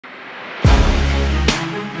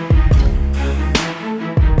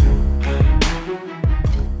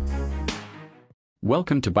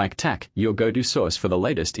Welcome to Bike Tech, your go-to source for the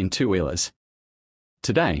latest in two-wheelers.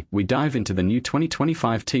 Today, we dive into the new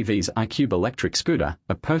 2025 TVS iQube electric scooter,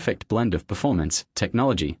 a perfect blend of performance,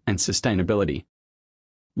 technology, and sustainability.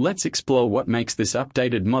 Let's explore what makes this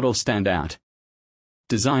updated model stand out.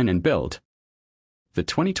 Design and build. The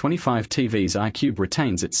 2025 TVS iQube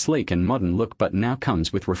retains its sleek and modern look but now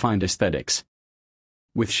comes with refined aesthetics.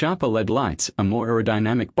 With sharper LED lights, a more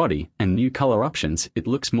aerodynamic body, and new color options, it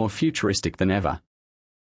looks more futuristic than ever.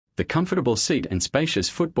 The comfortable seat and spacious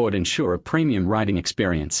footboard ensure a premium riding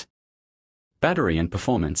experience. Battery and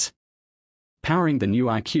performance. Powering the new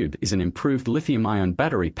iQube is an improved lithium-ion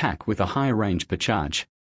battery pack with a higher range per charge.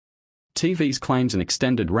 TVS claims an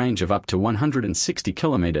extended range of up to 160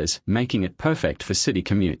 kilometers, making it perfect for city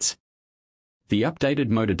commutes. The updated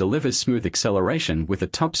motor delivers smooth acceleration with a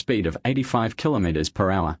top speed of 85 km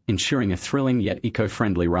per hour, ensuring a thrilling yet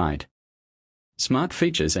eco-friendly ride. Smart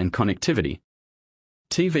features and connectivity.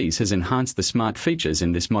 TVS has enhanced the smart features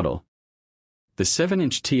in this model. The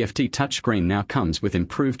 7-inch TFT touchscreen now comes with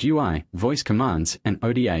improved UI, voice commands, and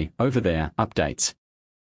OTA over-the-air updates.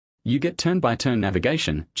 You get turn-by-turn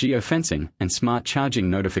navigation, geofencing, and smart charging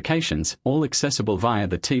notifications, all accessible via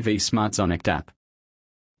the TVS Smart Connect app.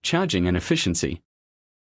 Charging and efficiency.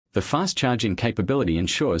 The fast charging capability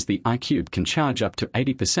ensures the iQube can charge up to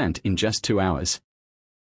 80% in just 2 hours.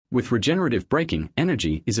 With regenerative braking,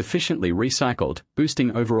 energy is efficiently recycled,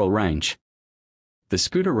 boosting overall range. The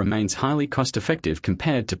scooter remains highly cost-effective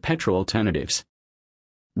compared to petrol alternatives.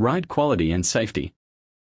 Ride quality and safety.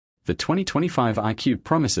 The 2025 iQube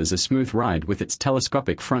promises a smooth ride with its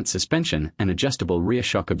telescopic front suspension and adjustable rear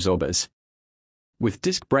shock absorbers. With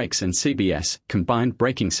disc brakes and CBS combined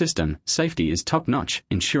braking system, safety is top-notch,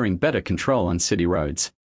 ensuring better control on city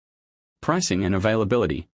roads. Pricing and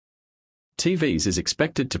availability. TVS is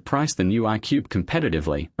expected to price the new iQube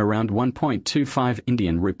competitively, around 1.25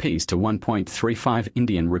 Indian rupees to 1.35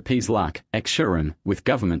 Indian rupees lakh, ex-showroom, with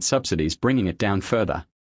government subsidies bringing it down further.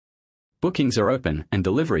 Bookings are open and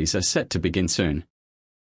deliveries are set to begin soon.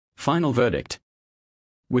 Final verdict.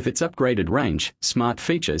 With its upgraded range, smart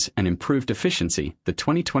features, and improved efficiency, the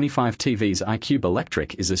 2025 TVS iQube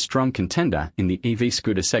Electric is a strong contender in the EV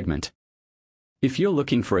scooter segment. If you're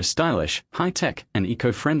looking for a stylish, high-tech, and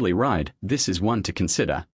eco-friendly ride, this is one to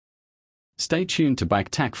consider. Stay tuned to Bike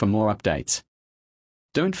Tech for more updates.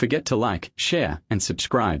 Don't forget to like, share, and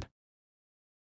subscribe.